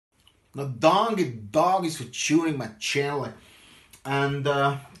No, dog is for chewing my channel. And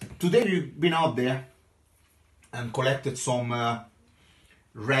today we've been out there and collected some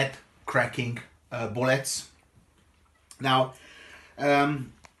red cracking bullets. Now,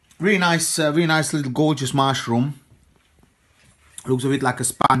 really nice little gorgeous mushroom. Looks a bit like a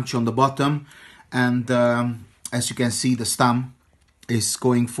sponge on the bottom, and as you can see, the stem is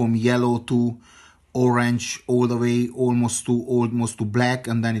going from yellow to orange all the way almost to black,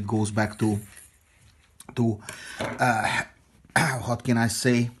 and then it goes back to what can I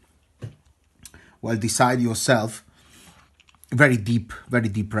say? Well, decide yourself. Very deep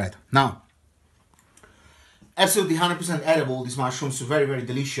red. Now, absolutely 100% edible. These mushrooms are very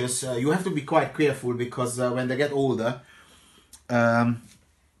delicious. You have to be quite careful because when they get older, a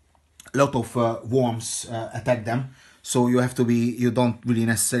lot of worms attack them. So you have to be. You don't really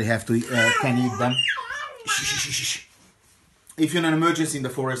necessarily have to can eat them. If you're in an emergency in the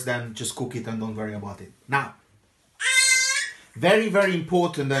forest, then just cook it and don't worry about it. Now, very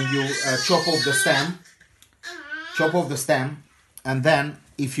important. Then you chop off the stem. Chop off the stem, and then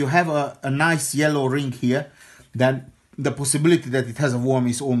if you have a nice yellow ring here, then the possibility that it has a worm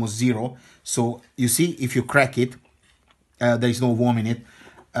is almost zero. So you see, if you crack it, there is no worm in it.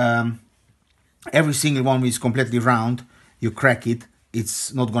 Every single one is completely round. You crack it,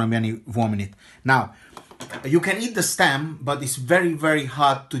 it's not going to be any worm in it. Now, you can eat the stem, but it's very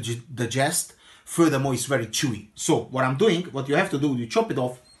hard to digest. Furthermore, it's very chewy. So what I'm doing, what you have to do, you chop it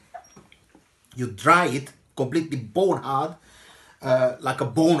off, you dry it completely bone hard, like a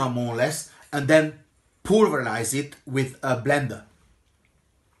boner more or less, and then pulverize it with a blender.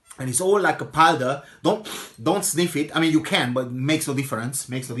 And it's all like a powder. Don't sniff it. I mean, you can, but it makes no difference.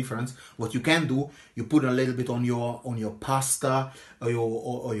 What you can do, you put a little bit on your pasta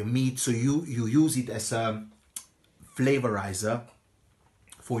or your meat. So you use it as a flavorizer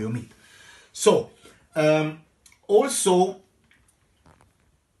for your meat. So also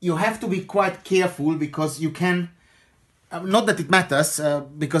you have to be quite careful because you can. Not that it matters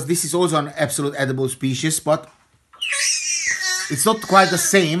because this is also an absolute edible species, but it's not quite the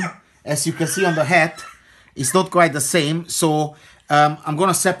same, as you can see on the hat. It's not quite the same, so I'm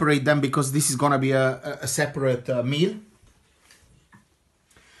gonna separate them because this is gonna be a separate meal.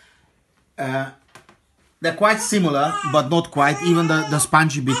 They're quite similar, but not quite. Even the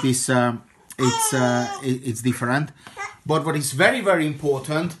spongy bit is it's different. But what is very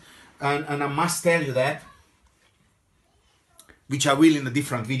important, and I must tell you that, which I will in a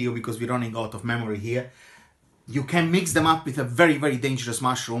different video because we're running out of memory here. You can mix them up with a very dangerous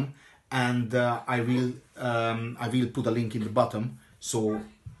mushroom, and I will put a link in the bottom. So,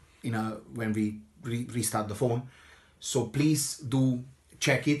 when we restart the phone, so please do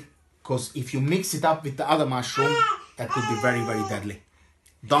check it, because if you mix it up with the other mushroom, that could be very deadly.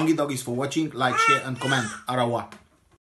 Doggies for watching. Like, share, and comment. Arawa.